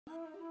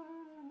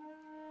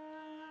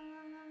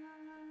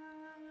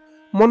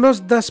मनोज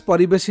दास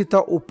परिवेशित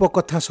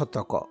उपकथा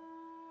शतक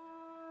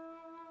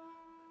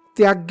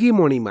त्यागी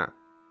मणिमा।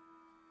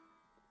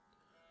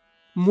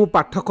 मु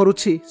पाठ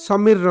करुछि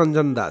समीर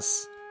रंजन दास।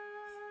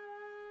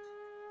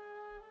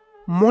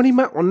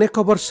 मणिमा अनेक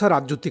वर्ष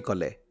राजूति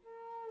कले,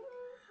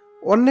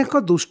 अनेक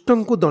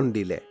दुष्टंकु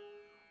दंडिले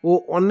ओ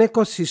अनेक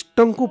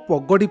शिष्टंकु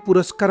पगड़ी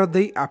पुरस्कार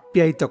दे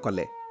आप्यायित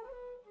कले।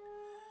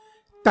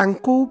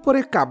 तांको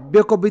उपरे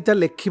काव्य कविता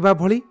लेखिबा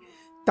भली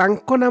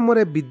तांको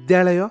नामरे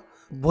विद्यालय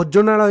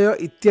भोजनालय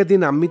इत्यादि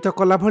नामित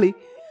कला भली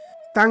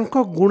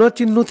तांको गुण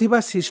चिन्हुथिबा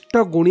शिष्ट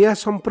गुणिया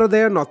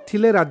संप्रदाय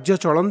नथिले राज्य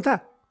चलंता।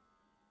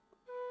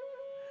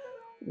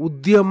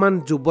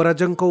 उदीयमान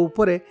युवराजंको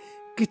उपरे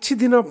किछि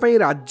दिन पई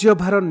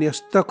राज्यभार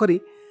न्यस्त करी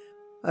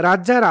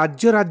राजा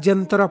राज्य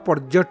राज्यांतर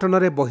पर्यटन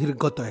रे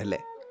बहिर्गत हेले।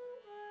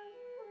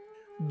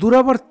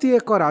 दूरवर्ती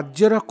एक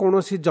राज्यर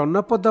कौनसी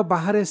जनपद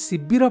बाहरे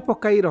शिविर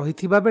पकाई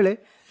रहिथिबा बेले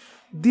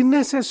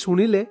दिने से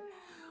शुणिले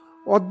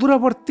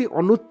अदूरवर्ती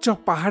अनुच्च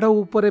पहाड़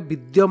उपरे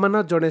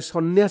विद्यमान जड़े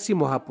सन्यासी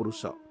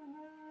महापुरुष।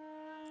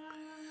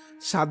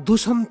 साधु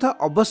सन्थ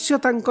अवश्य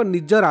तांको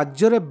निज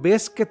राज्य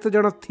बेश केते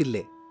जण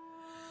थिले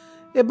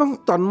एवं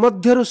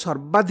तन्मध्यरु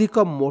सर्वाधिक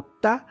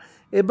मोटा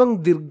एवं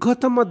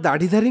दीर्घतम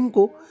दाढ़ीधारी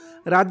को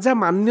राजा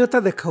मान्यता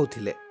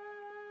देखाउथिले।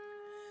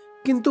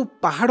 किंतु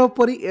पहाड़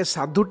परी ए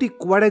साधुटी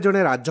कुआड़े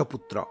जड़े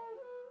राजपुत्र।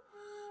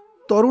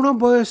 तरुण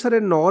बयसरे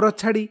नौर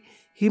छाड़ी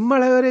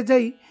हिमालय रे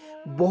जाई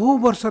बहु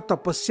वर्ष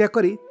तपस्या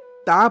करी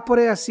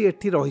तापरे आसी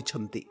एठी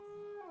रहिछंती।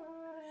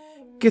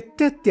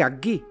 केते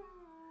त्यागी।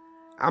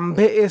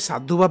 आंभे ए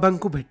साधु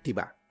बाबांकु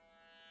भेटिबा।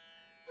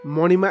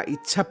 मणिमा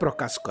इच्छा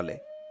प्रकाश कले।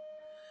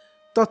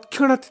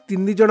 तत्क्षणात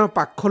 3 जण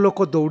पाख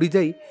लोक दौड़ी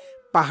जाई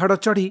पहाड़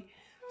चढ़ी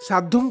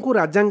साधुंकु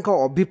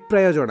राजांको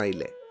अभिप्राय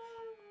जणाइले।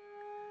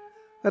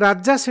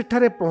 राजा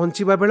सेठारे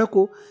पहुंचीबा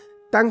बेलकु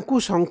तांकु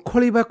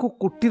संखोलिबाकु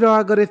कुटीर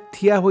आगरे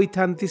थिया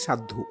होइथांती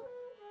साधु।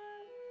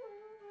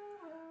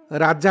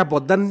 राजा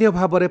बदान्य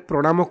भावरे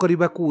प्रणाम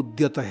करिबाकु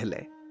उद्यत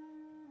हेले।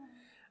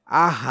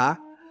 आहा,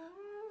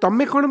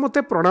 तमे कौन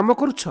मते प्रणाम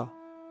करुछ?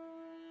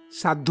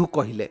 साधु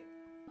कहिले।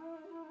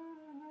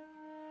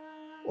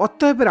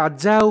 अतएव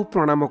राजा आउ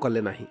प्रणाम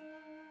कले नाही।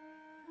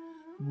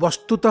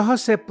 वस्तुतः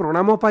से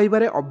प्रणाम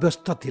पाइबारे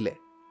अभ्यस्त थिले,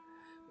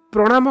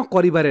 प्रणाम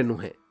करिबारे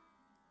नुहे।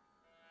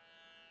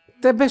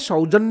 तेबे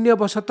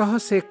सौजन्यवशतः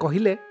से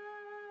कहिले,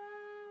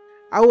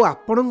 आउ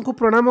आपणंकु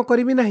प्रणाम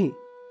करिबि नाही।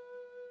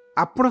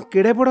 आपण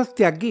केड़े बड़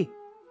त्यागी।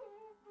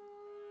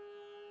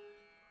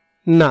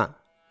 ना,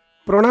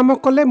 प्रणाम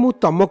कले मु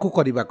तमकु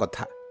करिबा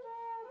कथा।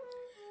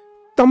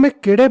 तमे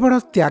केड़े बड़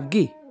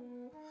त्यागी,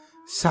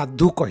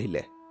 साधु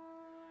कहिले।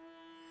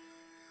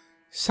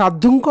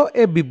 साधुंको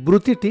ए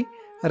विवृत्तिटी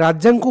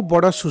राजांकु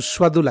बड़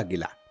सुस्वादु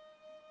लागिला।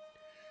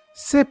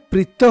 से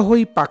प्रीत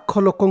होई पाख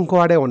लोकंको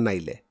आड़े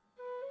अनाइले।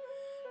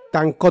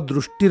 तांको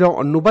दृष्टिर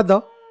अनुवाद,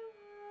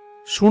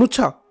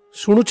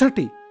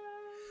 शुणुछटी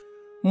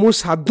मु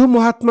साधु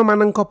महात्मा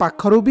मानंको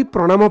पाखरु भी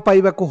प्रणाम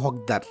पाइबाकु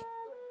हकदार।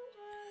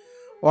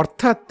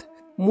 अर्थात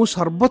मु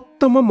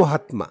सर्वोत्तम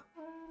महात्मा।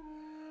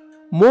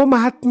 मो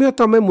महात्म्य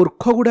तमे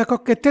मूर्ख गुड़ाक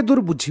केते दूर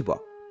बुझिब।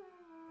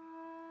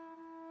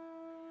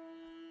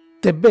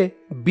 तेबे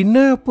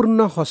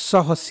विनयपूर्ण हस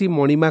हसी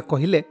मणिमा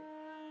कहिले,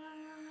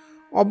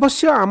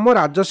 अवश्य आम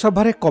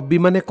राजसभारे कवि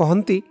माने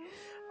कहंती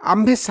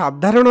आम्भे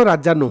साधारण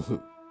राजा नुहु।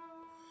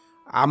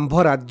 आंभ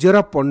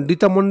राज्यर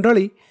पंडित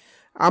मंडली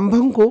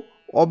आंभंको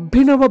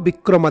अभिनव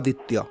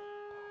विक्रमादित्य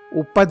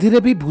उपाधिरे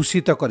भी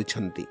भूषित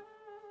करिछंती।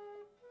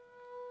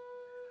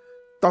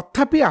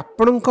 तथापि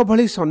आपणंक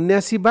भली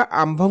सन्यासी बा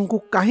आंभंकु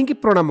काहींकी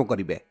प्रणाम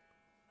करिवे?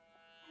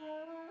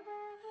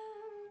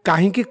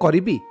 काहींकी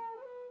करिबी?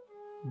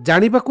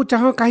 जानिबाकु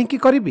चाह काहींकी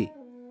करिबी?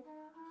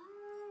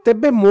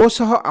 तेबे मो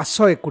सह आस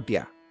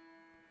एकुटिया।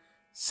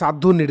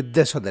 साधु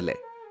निर्देश देले।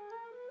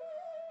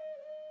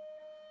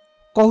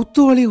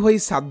 कौतूहली होई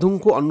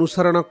साधुंकु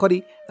अनुसरण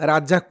करी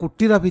राजा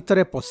कुटीर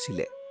भितरे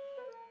पशिले।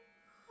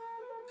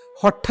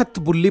 हठात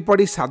बुली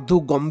पड़ी साधु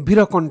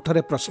गंभीर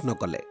कंठरे प्रश्न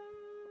कले,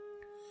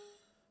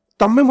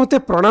 तमे मते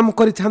प्रणाम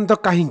करिथांत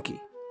काहींकी?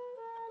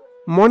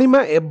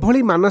 मणिमा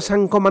एभली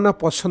मानसांक मान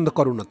पसंद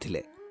करू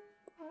नथिले।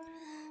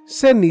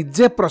 से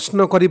निजे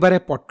प्रश्न करिबारे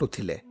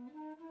पटुथिले।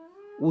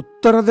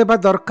 उत्तर देबा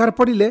दरकार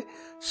पड़िले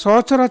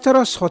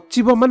सचराचर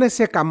सचिव माने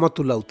से काम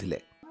तुलाउथिले।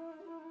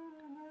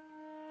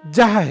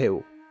 जहा हेउ,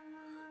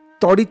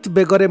 तड़ित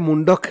बेगरे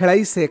मुंड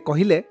खेलाई से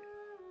कहिले,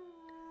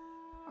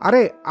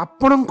 अरे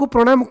आपणंकु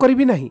प्रणाम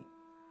करिबि नाही।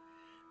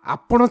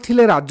 आपण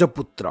थिले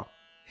राजपुत्र,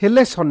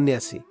 हेले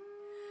सन्यासी।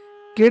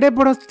 केड़े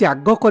बड़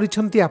त्याग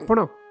करिछंती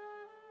आपण।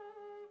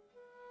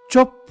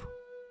 चुप,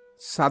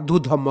 साधु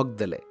धमक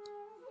देले।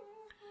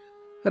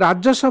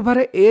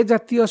 राजसभारे ए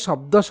जातीय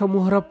शब्द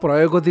समूहर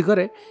प्रयोग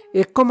दिगरे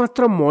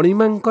एकमात्र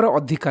मणिमांकर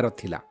अधिकार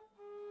थिला।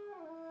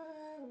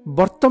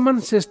 वर्तमान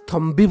से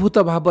स्तंभीभूत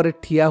भावरे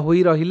ठिया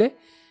होई रहिले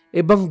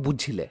एवं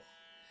बुझिले,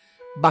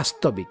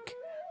 वास्तविक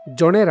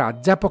जड़े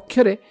राजा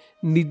पक्षरे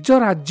निज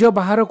राज्य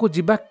बाहर को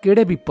जिबा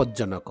केड़े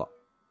विपज्जनक।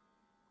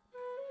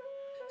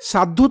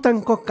 साधु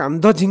तांको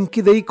कांध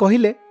झिंकी देई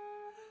कहिले,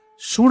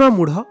 शुण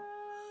मूढ़,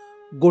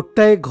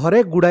 ଗୋଟାଏ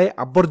ଘରେ ଗୁଡ଼ାଏ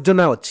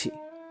ଆବର୍ଜନା ଅଛି,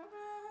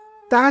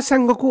 ତା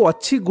ସାଙ୍ଗକୁ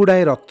ଅଛି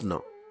ଗୁଡ଼ାଏ ରତ୍ନ।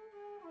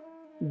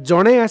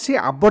 ଜଣେ ଆସି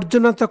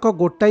ଆବର୍ଜନାତକ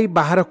ଗୋଟାଇ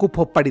ବାହାରକୁ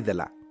ଫୋପାଡ଼ି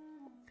ଦେଲା,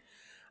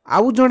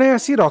 ଆଉ ଜଣେ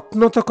ଆସି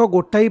ରତ୍ନତକ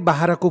ଗୋଟାଇ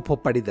ବାହାରକୁ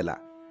ଫୋପାଡ଼ି ଦେଲା।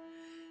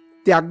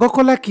 ତ୍ୟାଗ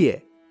କଲା କିଏ?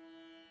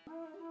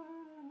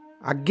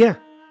 ଆଜ୍ଞା,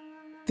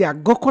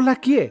 ତ୍ୟାଗ କଲା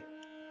କିଏ?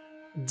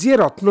 ଯିଏ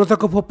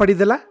ରତ୍ନତକ ଫୋପାଡ଼ି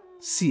ଦେଲା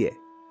ସିଏ।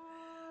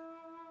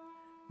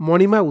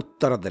 ମଣିମା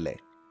ଉତ୍ତର ଦେଲେ,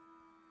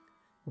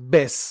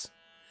 ବେଶ,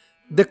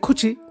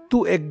 ଦେଖୁଛି ତୁ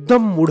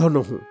ଏକଦମ ମୂଢ଼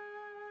ନୋହୁଁ।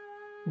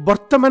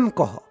 ବର୍ତ୍ତମାନ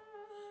କହ,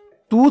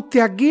 ତୁ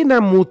ତ୍ୟାଗୀ ନା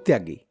ମୁଁ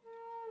ତ୍ୟାଗୀ?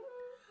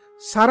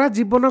 ସାରା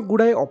ଜୀବନ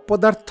ଗୁଡ଼ାଏ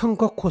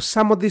ଅପଦାର୍ଥଙ୍କ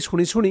ଖୋସାମଦି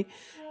ଶୁଣି ଶୁଣି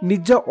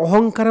ନିଜ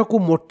ଅହଙ୍କାରକୁ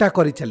ମୋଟା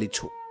କରି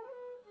ଚାଲିଛୁ।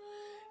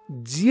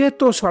 ଯିଏ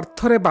ତୋ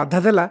ସ୍ୱାର୍ଥରେ ବାଧା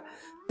ଦେଲା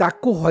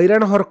ତାକୁ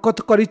ହଇରାଣ ହରକତ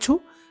କରିଛୁ,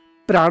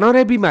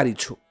 ପ୍ରାଣରେ ବି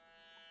ମାରିଛୁ।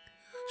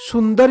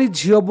 ସୁନ୍ଦରୀ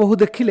ଝିଅ ବୋହୂ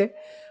ଦେଖିଲେ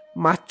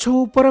ମାଛ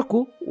ଉପରକୁ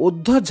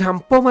ଓଧ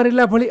ଝାମ୍ପ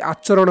ମାରିଲା ଭଳି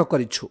ଆଚରଣ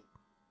କରିଛୁ।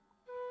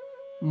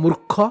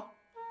 ମୂର୍ଖ,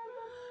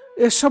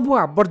 ଏସବୁ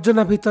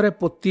ଆବର୍ଜନା ଭିତରେ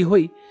ପୋତି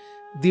ହୋଇ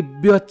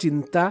ଦିବ୍ୟ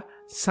ଚିନ୍ତା,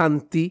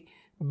 ଶାନ୍ତି,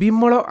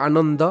 ବିମଳ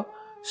ଆନନ୍ଦ,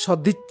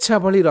 ସଦିଚ୍ଛା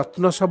ଭଳି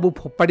ରତ୍ନ ସବୁ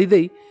ଫୋପାଡ଼ି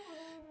ଦେଇ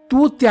ତୁ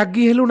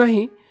ତ୍ୟାଗୀ ହେଲୁ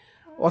ନାହିଁ,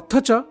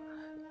 ଅଥଚ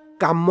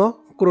କାମ,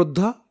 କ୍ରୋଧ,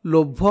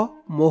 ଲୋଭ,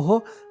 ମୋହ,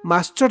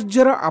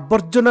 ମାଶ୍ଚର୍ଯ୍ୟର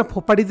ଆବର୍ଜନା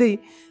ଫୋପାଡ଼ି ଦେଇ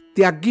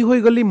ତ୍ୟାଗୀ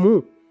ହୋଇଗଲି ମୁଁ।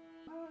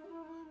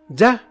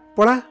 ଯା,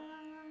 ପଳା।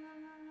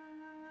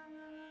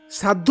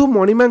 ସାଧୁ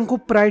ମଣିମାଙ୍କୁ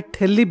ପ୍ରାୟ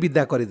ଠେଲି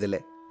ବିଦା କରିଦେଲେ।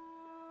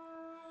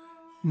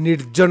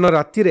 ନିର୍ଜନ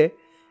ରାତିରେ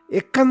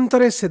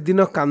ଏକାନ୍ତରେ ସେଦିନ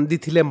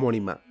କାନ୍ଦିଥିଲେ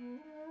ମଣିମା।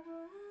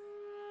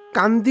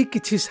 କାନ୍ଦି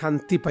କିଛି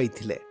ଶାନ୍ତି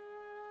ପାଇଥିଲେ।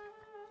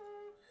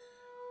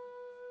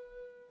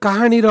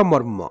 କାହାଣୀର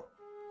ମର୍ମ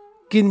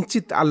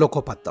କିଞ୍ଚିତ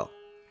ଆଲୋକପାତ।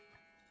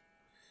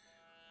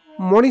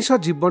 ମଣିଷ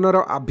ଜୀବନର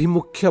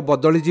ଆଭିମୁଖ୍ୟ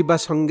ବଦଳିଯିବା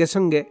ସଙ୍ଗେ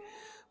ସଙ୍ଗେ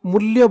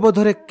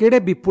ମୂଲ୍ୟବୋଧରେ କେଡ଼େ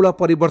ବିପୁଳ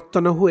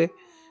ପରିବର୍ତ୍ତନ ହୁଏ,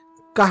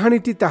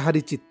 କାହାଣୀଟି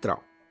ତାହାରି ଚିତ୍ର।